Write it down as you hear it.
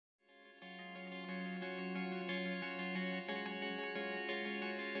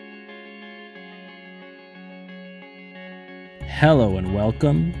Hello and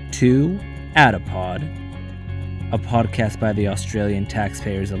welcome to Adapod, a podcast by the Australian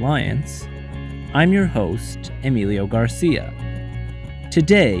Taxpayers Alliance. I'm your host, Emilio Garcia.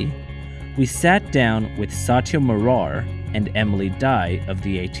 Today, we sat down with Satya Marar and Emily Dye of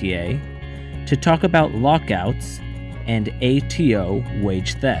the ATA to talk about lockouts and ATO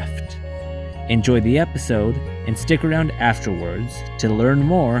wage theft. Enjoy the episode and stick around afterwards to learn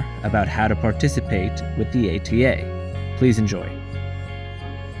more about how to participate with the ATA. Please enjoy.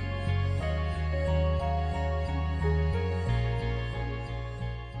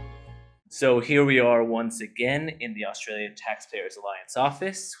 So here we are once again in the Australian Taxpayers Alliance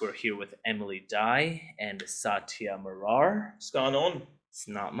office. We're here with Emily Dye and Satya Marar. What's going on? It's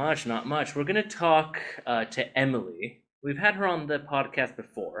not much. We're going to talk to Emily. We've had her on the podcast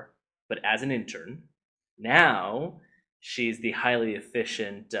before, but as an intern. Now she's the highly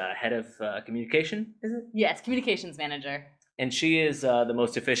efficient head of communication, is it? Yes, communications manager. And she is the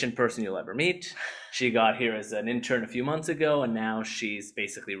most efficient person you'll ever meet. She got here as an intern a few months ago, and now she's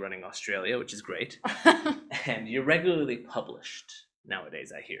basically running Australia, which is great. And you're regularly published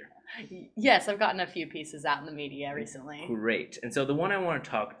nowadays, I hear. Yes, I've gotten a few pieces out in the media recently. Great. And so the one I want to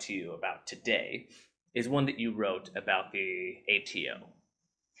talk to you about today is one that you wrote about the ATO.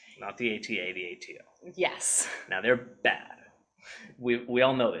 Not the ATA, the ATO. Yes. Now, they're bad. We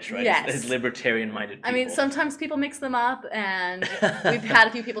all know this, right? Yes. As libertarian-minded people. I mean, sometimes people mix them up, and we've had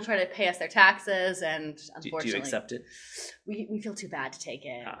a few people try to pay us their taxes, and unfortunately... Do you accept it? We feel too bad to take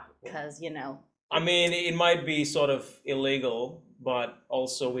it, because, you know... I mean, it might be sort of illegal, but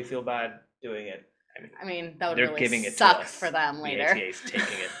also we feel bad doing it. I mean that would They're really giving it suck to us. for them later. The ATA's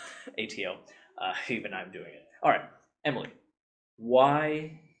taking it. ATO. Even I'm doing it. All right, Emily,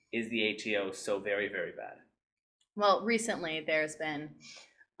 why is the ATO so very, very bad? Well, recently there's been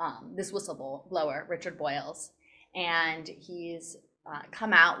this whistleblower, Richard Boyles, and he's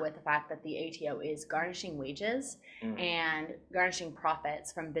come out with the fact that the ATO is garnishing wages and garnishing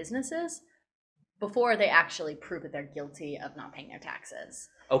profits from businesses before they actually prove that they're guilty of not paying their taxes.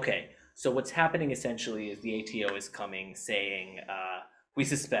 Okay, so what's happening essentially is the ATO is coming saying, we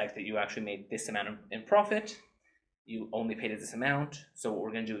suspect that you actually made this amount in profit, you only paid us this amount, so what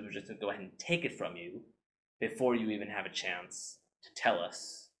we're going to do is we're just going to go ahead and take it from you before you even have a chance to tell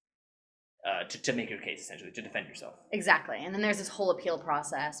us, to make your case, essentially, to defend yourself. Exactly. And then there's this whole appeal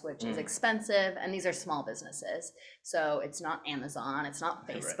process, which is expensive, and these are small businesses. So it's not Amazon, it's not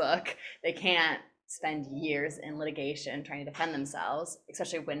Facebook. Right. They can't spend years in litigation trying to defend themselves,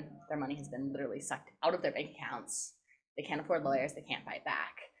 especially when their money has been literally sucked out of their bank accounts. They can't afford lawyers, they can't fight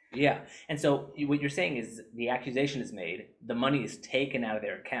back. Yeah, and so what you're saying is the accusation is made, the money is taken out of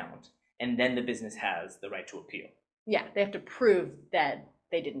their account, and then the business has the right to appeal. Yeah, they have to prove that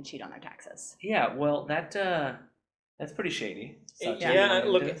they didn't cheat on their taxes. Yeah, well, that's pretty shady. Yeah,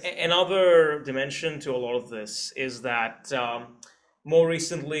 look, another dimension to a lot of this is that more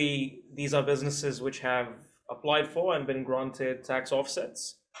recently, these are businesses which have applied for and been granted tax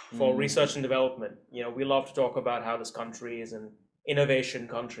offsets for research and development. You know, we love to talk about how this country is an innovation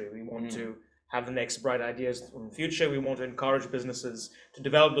country. We want to have the next bright ideas in the future. We want to encourage businesses to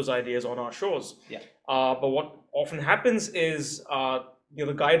develop those ideas on our shores. Yeah. But what often happens is, the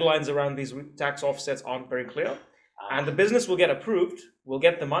guidelines around these tax offsets aren't very clear. And the business will get approved, will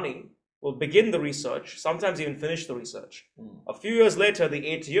get the money, will begin the research, sometimes even finish the research. A few years later,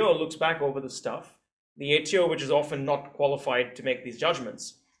 the ATO looks back over the stuff, the ATO, which is often not qualified to make these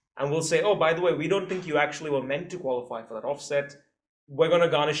judgments, and will say, oh, by the way, we don't think you actually were meant to qualify for that offset. We're going to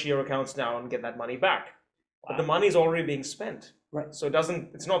garnish your accounts now and get that money back. Wow. But the money is already being spent. Right. So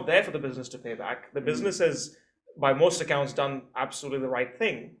it's not there for the business to pay back. The business has, by most accounts, done absolutely the right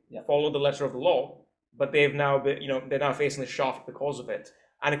thing, followed the letter of the law, but they've now been, they're now facing the shaft because of it,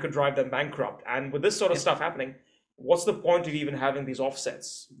 and it could drive them bankrupt. And with this sort of stuff happening, what's the point of even having these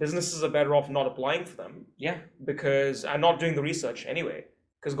offsets? Businesses are better off not applying for them. Yeah. And not doing the research anyway.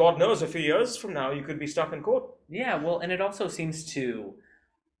 Because God knows, a few years from now, you could be stuck in court. Yeah, well, and it also seems to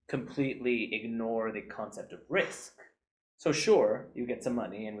completely ignore the concept of risk. So sure, you get some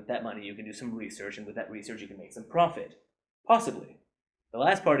money, and with that money, you can do some research, and with that research, you can make some profit. Possibly. The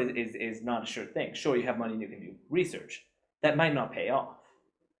last part is not a sure thing. Sure, you have money and you can do research. That might not pay off.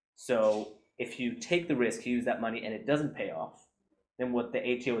 So if you take the risk, you use that money, and it doesn't pay off, then what the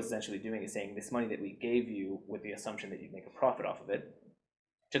ATO is essentially doing is saying, this money that we gave you with the assumption that you'd make a profit off of it,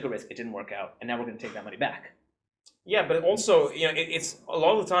 took a risk, it didn't work out, and now we're going to take that money back. Yeah, but also, it's a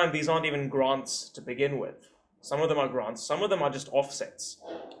lot of the time these aren't even grants to begin with. Some of them are grants, some of them are just offsets.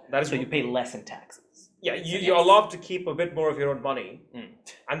 So you pay less in taxes. Yeah, So you're yes. allowed to keep a bit more of your own money. Mm.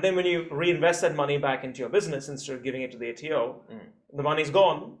 And then when you reinvest that money back into your business instead of giving it to the ATO, the money's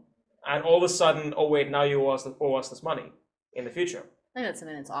gone. And all of a sudden, oh wait, now you owe us this money in the future. I think that's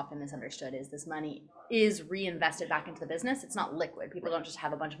something that's often misunderstood is this money is reinvested back into the business. It's not liquid. People don't just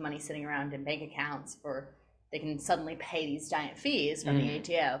have a bunch of money sitting around in bank accounts for they can suddenly pay these giant fees from the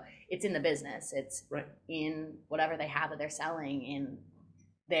ATO. It's in the business. It's in whatever they have that they're selling, in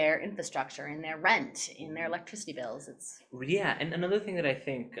their infrastructure, in their rent, in their electricity bills. It's Yeah, and another thing that I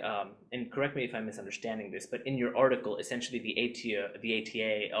think, and correct me if I'm misunderstanding this, but in your article, essentially the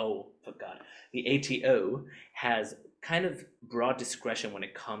ATO has kind of broad discretion when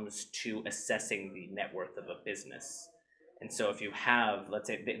it comes to assessing the net worth of a business. And so if you have, let's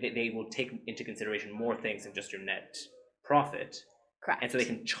say, they will take into consideration more things than just your net profit. correct. And so they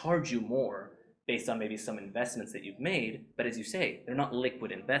can charge you more based on maybe some investments that you've made. But as you say, they're not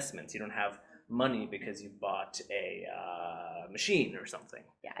liquid investments. You don't have money because you bought a machine or something.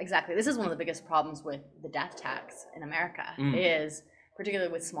 Yeah, exactly. This is one of the biggest problems with the death tax in America is,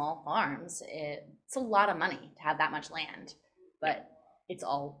 particularly with small farms, it's a lot of money to have that much land, but it's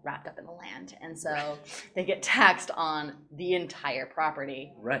all wrapped up in the land. And so they get taxed on the entire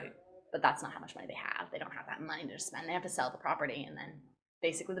property. Right. But that's not how much money they have. They don't have that money to spend. They have to sell the property, and then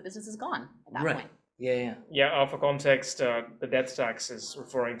basically the business is gone at that point. Yeah. Yeah, for context, the death tax is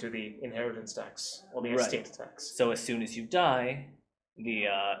referring to the inheritance tax or the estate tax. So as soon as you die, the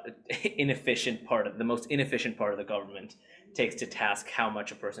the most inefficient part of the government takes to task how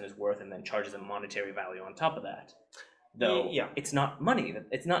much a person is worth and then charges a monetary value on top of that. Though it's not money.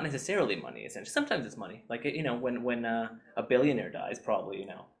 It's not necessarily money. Essentially, sometimes it's money. Like when a billionaire dies, probably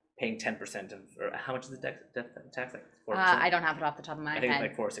paying 10% of, or how much is the death tax? Like 4%? I don't have it off the top of my head. I think it's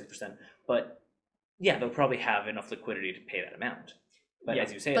like 4 or 6%. But yeah, they'll probably have enough liquidity to pay that amount. But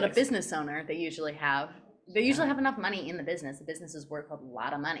as you say, but a business owner, they usually have enough money in the business. The business is worth a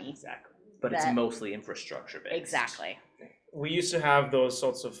lot of money. Exactly. But it's mostly infrastructure based. Exactly. We used to have those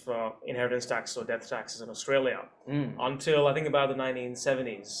sorts of inheritance tax or death taxes in Australia until I think about the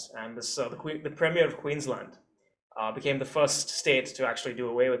 1970s, and this the Premier of Queensland became the first state to actually do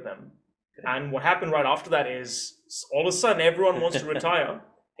away with them. And what happened right after that is all of a sudden everyone wants to retire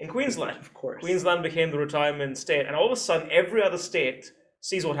in Queensland. Of course. Queensland became the retirement state, and all of a sudden every other state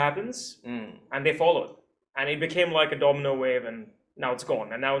sees what happens and they follow it. And it became like a domino wave, and now it's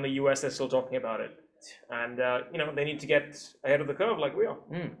gone. And now in the US they're still talking about it. And they need to get ahead of the curve like we are.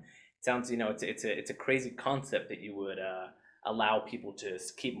 It sounds, it's a crazy concept that you would allow people to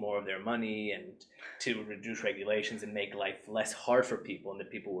keep more of their money and to reduce regulations and make life less hard for people, and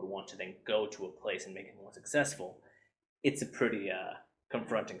that people would want to then go to a place and make it more successful. It's a pretty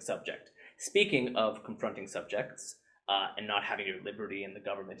confronting subject. Speaking of confronting subjects and not having your liberty and the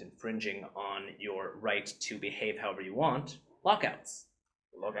government infringing on your right to behave however you want, lockouts.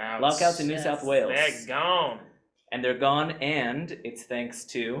 Lockouts in New South Wales. They're gone. And they're gone, and it's thanks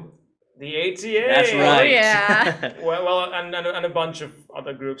to the ATA. That's right. Oh, yeah. well, and a bunch of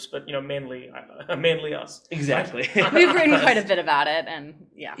other groups, but mainly us. Exactly. We've written quite a bit about it, and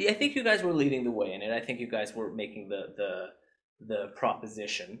yeah. I think you guys were leading the way in it. I think you guys were making the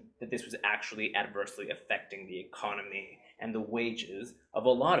proposition that this was actually adversely affecting the economy and the wages of a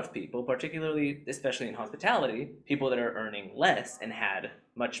lot of people, particularly, especially in hospitality, people that are earning less and had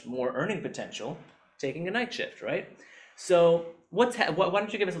much more earning potential taking a night shift, right? So why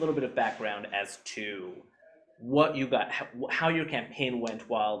don't you give us a little bit of background as to what you got, how your campaign went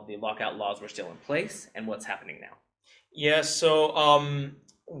while the lockout laws were still in place, and what's happening now? Yeah, so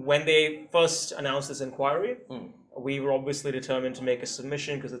when they first announced this inquiry, we were obviously determined to make a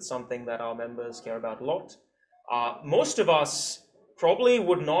submission because it's something that our members care about a lot. Most of us probably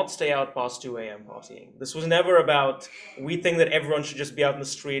would not stay out past 2 a.m. partying. This was never about, we think that everyone should just be out in the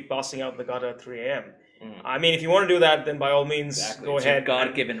street, passing out in the gutter at 3 a.m. I mean, if you want to do that, then by all means, go it's ahead. Your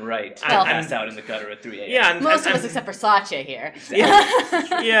God-given right to Well, pass out in the gutter at 3 a.m. Yeah, Most of us except for Satya here.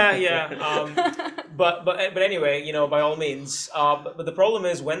 Yeah. But anyway, by all means. But the problem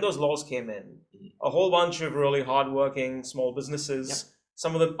is when those laws came in, a whole bunch of really hardworking small businesses,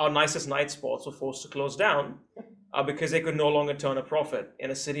 some of our nicest night spots were forced to close down because they could no longer turn a profit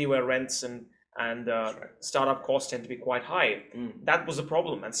in a city where rents and startup costs tend to be quite high. That was a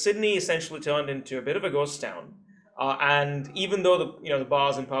problem, and Sydney essentially turned into a bit of a ghost town. And even though the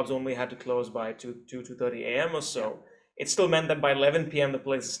bars and pubs only had to close by 2:30 a.m. or so, it still meant that by 11 p.m. the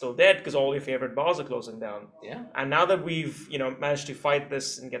place is still dead because all your favorite bars are closing down. Yeah. And now that we've managed to fight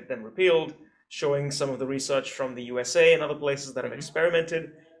this and get them repealed, showing some of the research from the USA and other places that have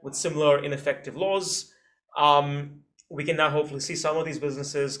experimented with similar ineffective laws, we can now hopefully see some of these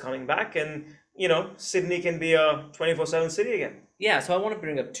businesses coming back and Sydney can be a 24/7 city again. Yeah, so I want to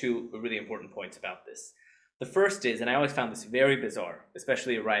bring up two really important points about this. The first is, and I always found this very bizarre,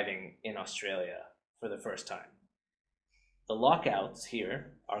 especially arriving in Australia for the first time. The lockouts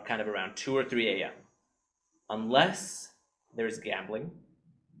here are kind of around 2 or 3 a.m. Unless there's gambling,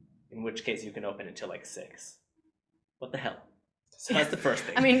 in which case you can open until like 6. What the hell? So that's the first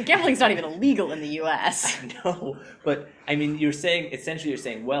thing. I mean, gambling's not even illegal in the U.S. I know, but I mean, you're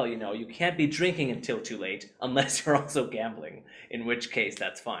saying, well, you can't be drinking until too late unless you're also gambling, in which case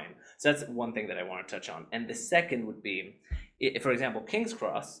that's fine. So that's one thing that I want to touch on. And the second would be, for example, King's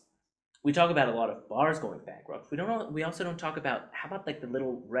Cross. We talk about a lot of bars going bankrupt. We also don't talk about, how about like the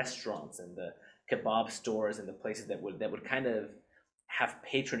little restaurants and the kebab stores and the places that would kind of have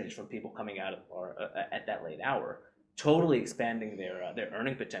patronage from people coming out or at that late hour, totally expanding their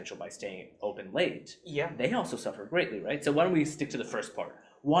earning potential by staying open late. Yeah. They also suffer greatly, right? So why don't we stick to the first part?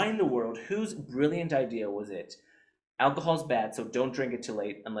 Why in the world, whose brilliant idea was it? Alcohol's bad, so don't drink it too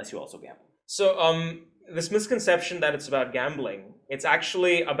late unless you also gamble. So this misconception that it's about gambling, it's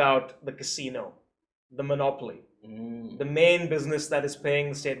actually about the casino, the monopoly, the main business that is paying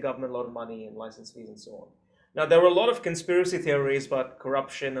the state government a lot of money and license fees and so on. Now, there were a lot of conspiracy theories about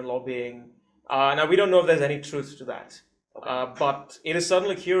corruption and lobbying. Now, we don't know if there's any truth to that. Okay. But it is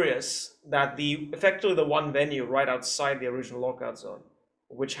certainly curious that effectively the one venue right outside the original lockout zone,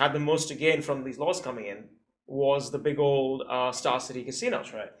 which had the most to gain from these laws coming in, was the big old Star City Casino.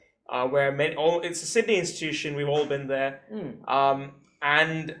 That's right. Where it's a Sydney institution. We've all been there.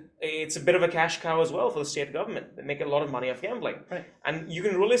 And it's a bit of a cash cow as well for the state government. They make a lot of money off gambling. Right. And you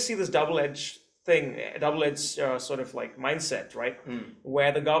can really see this double-edged sort of like mindset, right?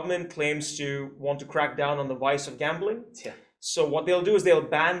 Where the government claims to want to crack down on the vice of gambling. Yeah. So what they'll do is they'll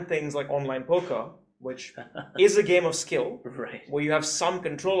ban things like online poker, which is a game of skill, right, where you have some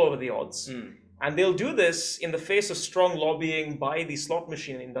control over the odds. And they'll do this in the face of strong lobbying by the slot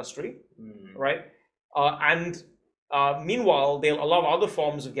machine industry, right? Meanwhile, they'll allow other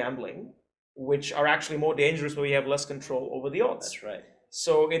forms of gambling, which are actually more dangerous, where you have less control over the odds. That's right.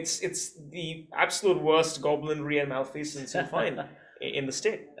 So it's the absolute worst goblinry and malfeasance you'll find in the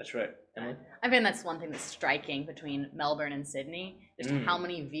state. That's right. Emily? I mean, that's one thing that's striking between Melbourne and Sydney, just how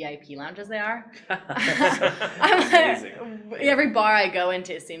many VIP lounges there are. Every bar I go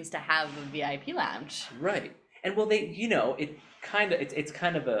into seems to have a VIP lounge. Right. And well, it's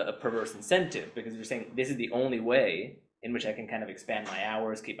kind of a perverse incentive, because you're saying this is the only way in which I can kind of expand my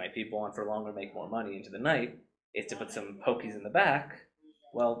hours, keep my people on for longer, make more money into the night, is to put some pokies in the back.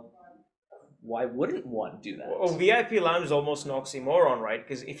 Well, why wouldn't one do that? Well, VIP lounge is almost an oxymoron, right?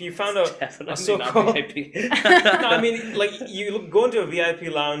 Because if you found a so-called VIP. No, I mean, like, you go into a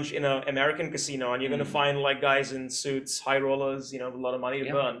VIP lounge in an American casino, and you're going to find like guys in suits, high rollers, with a lot of money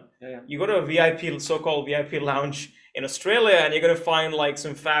to burn. Yeah. You go to a so-called VIP lounge in Australia, and you're going to find like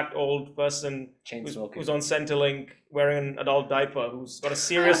some fat old person who's on Centrelink wearing an adult diaper, who's got a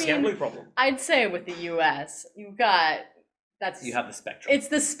serious gambling problem. I'd say with the US, you have the spectrum. It's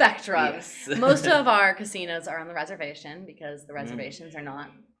the spectrum. Yes. Most of our casinos are on the reservation, because the reservations are not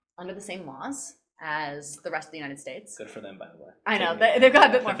under the same laws as the rest of the United States. Good for them, by the way. I know. They've got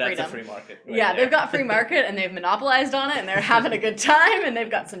a bit more freedom. That's a free market. They've got free market, and they've monopolized on it, and they're having a good time, and they've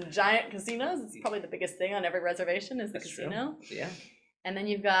got some giant casinos. It's probably the biggest thing on every reservation is the casino. True. Yeah. And then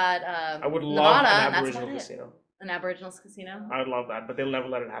you've got I would Nevada, love an Aboriginal casino. An Aboriginal casino? I would love that, but they'll never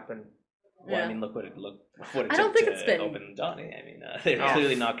let it happen. Well, I mean, look what it I don't think took it's to been open Donny. I mean, they're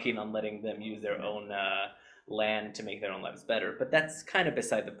clearly not keen on letting them use their own land to make their own lives better. But that's kind of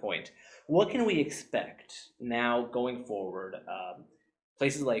beside the point. What can we expect now going forward?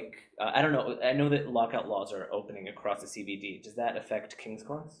 Places like, I don't know, I know that lockout laws are opening across the CBD. Does that affect King's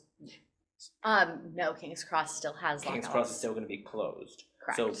Cross? No, King's Cross still has lockouts. King's Cross is still going to be closed.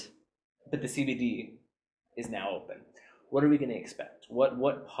 Correct. So, but the CBD is now open. What are we going to expect?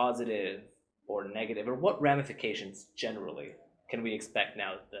 What positive or negative, or what ramifications generally can we expect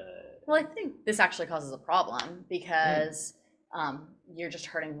now? Well, I think this actually causes a problem, because you're just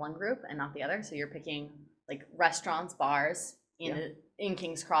hurting one group and not the other. So you're picking like restaurants, bars in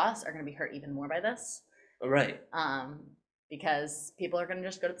King's Cross are going to be hurt even more by this. Right. Because people are going to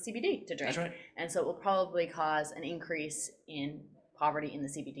just go to the CBD to drink. That's right. And so it will probably cause an increase in poverty in the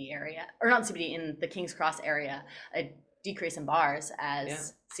CBD area, or not CBD, in the King's Cross area, a decrease in bars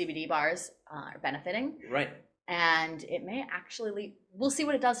as CBD bars are benefiting. Right. And it may actually we'll see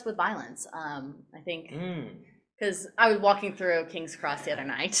what it does with violence. I think, because I was walking through King's Cross the other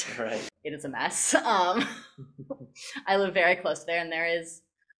night. Right. It is a mess. I live very close there, and there is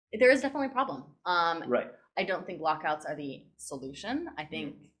definitely a problem. Right. I don't think lockouts are the solution. I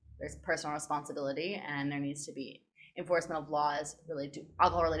think there's personal responsibility, and there needs to be enforcement of laws related to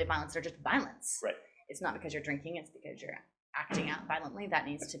alcohol-related violence or just violence. Right. It's not because you're drinking; it's because you're acting out violently. That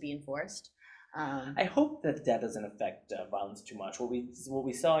needs to be enforced. I hope that doesn't affect violence too much. What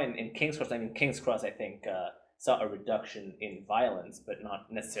we saw in King's Cross, King's Cross, I think saw a reduction in violence, but not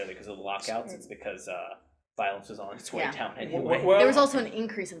necessarily because of the lockouts. It's because violence was on its way down anyway. Well, there was also an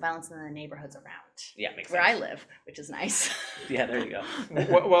increase in violence in the neighborhoods around. Yeah, makes where sense. I live, which is nice. Yeah, there you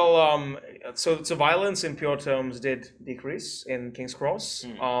go. So violence in pure terms did decrease in King's Cross,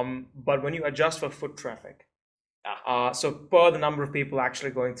 but when you adjust for foot traffic, so per the number of people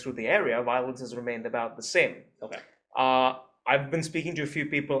actually going through the area, violence has remained about the same. Okay. I've been speaking to a few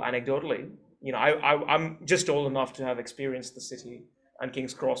people anecdotally. I'm just old enough to have experienced the city and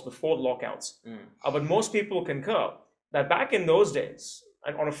King's Cross before the lockouts. But most people concur that back in those days,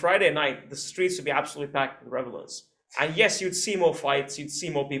 and on a Friday night, the streets would be absolutely packed with revelers. And yes, you'd see more fights, you'd see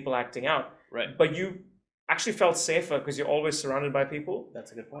more people acting out. Right. But you actually felt safer because you're always surrounded by people.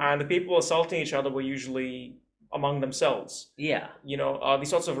 That's a good point. And the people assaulting each other were usually among themselves. Yeah. These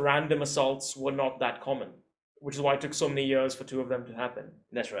sorts of random assaults were not that common, which is why it took so many years for two of them to happen.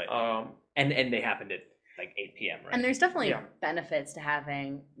 That's right. And they happened at like 8 p.m., right? And there's definitely benefits to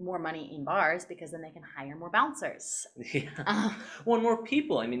having more money in bars because then they can hire more bouncers. Yeah. More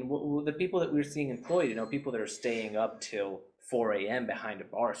people. I mean, the people that we're seeing employed, people that are staying up till 4 a.m. behind a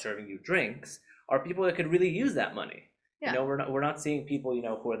bar serving you drinks are people that could really use that money. Yeah. We're not seeing people,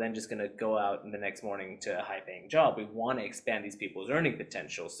 who are then just going to go out in the next morning to a high-paying job. We want to expand these people's earning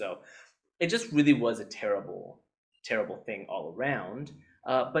potential. So it just really was a terrible, terrible thing all around.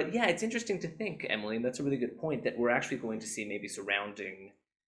 But yeah, it's interesting to think, Emily, and that's a really good point, that we're actually going to see maybe surrounding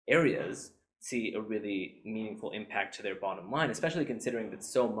areas see a really meaningful impact to their bottom line, especially considering that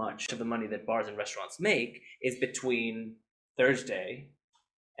so much of the money that bars and restaurants make is between Thursday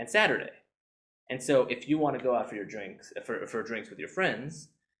and Saturday. And so if you want to go out for your drinks, for drinks with your friends,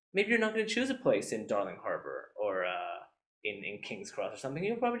 maybe you're not going to choose a place in Darling Harbour or in King's Cross or something.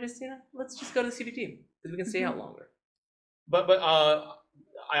 You'll probably just, let's just go to the CBD because we can stay out longer. But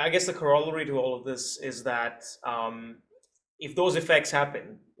I guess the corollary to all of this is that if those effects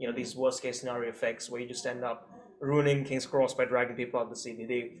happen, these worst case scenario effects where you just end up ruining King's Cross by dragging people out of the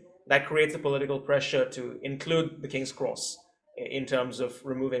CBD, that creates the political pressure to include the King's Cross in terms of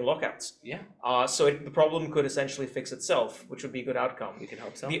removing lockouts. Yeah. So the problem could essentially fix itself, which would be a good outcome. We can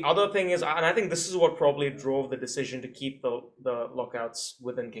hope so. The other thing is, and I think this is what probably drove the decision to keep the lockouts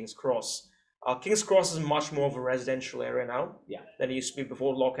within King's Cross. King's Cross is much more of a residential area now than it used to be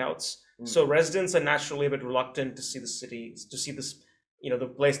before lockouts. So residents are naturally a bit reluctant to see the city, to see this, the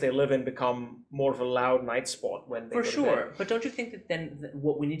place they live in become more of a loud night spot when they For go to sure. bed. But don't you think that then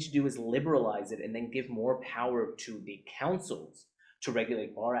what we need to do is liberalize it and then give more power to the councils to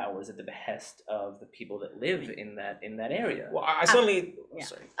regulate bar hours at the behest of the people that live in that area? Well, I certainly...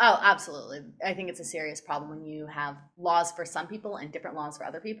 Sorry. Oh, absolutely. I think it's a serious problem when you have laws for some people and different laws for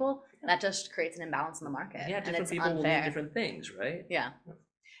other people. That just creates an imbalance in the market. Yeah, and different it's people unfair. will need different things, right? Yeah.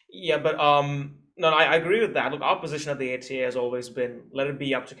 Yeah, but no, I agree with that. Look, our position at the ATA has always been, let it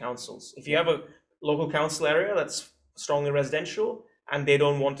be up to councils. If you have a local council area that's strongly residential and they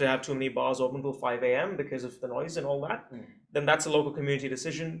don't want to have too many bars open till 5 a.m. because of the noise and all that, then that's a local community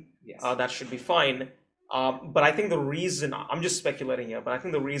decision. Yes. That should be fine. But I think the reason, I'm just speculating here, but I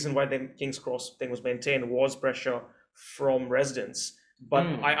think the reason why the King's Cross thing was maintained was pressure from residents. But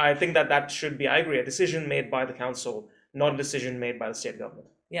I think that should be, I agree, a decision made by the council, not a decision made by the state government.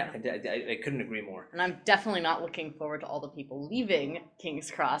 Yeah, I couldn't agree more. And I'm definitely not looking forward to all the people leaving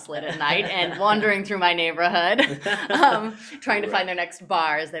King's Cross late at night and wandering through my neighborhood, trying to find their next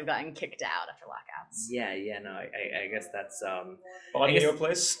bar as they've gotten kicked out after lockouts. Yeah, no, I guess that's... On your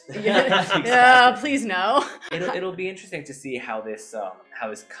place? Yeah, please no. It'll be interesting to see how this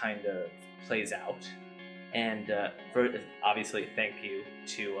kind of plays out. And obviously, thank you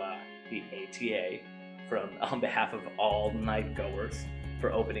to the ATA on behalf of all night goers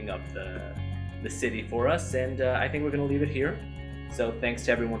for opening up the city for us. And I think we're going to leave it here. So thanks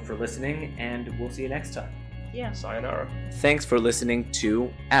to everyone for listening, and we'll see you next time. Yeah. Sayonara. Thanks for listening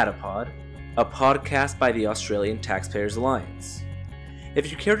to Adipod, a podcast by the Australian Taxpayers Alliance.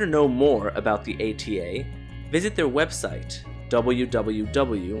 If you care to know more about the ATA, visit their website,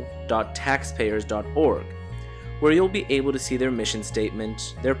 www.taxpayers.org, where you'll be able to see their mission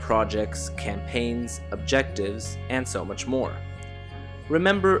statement, their projects, campaigns, objectives, and so much more.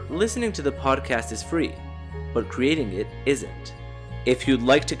 Remember, listening to the podcast is free, but creating it isn't. If you'd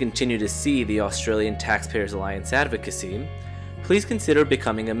like to continue to see the Australian Taxpayers Alliance advocacy, please consider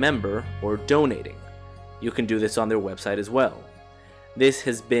becoming a member or donating. You can do this on their website as well. This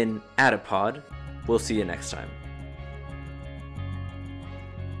has been Adipod. We'll see you next time.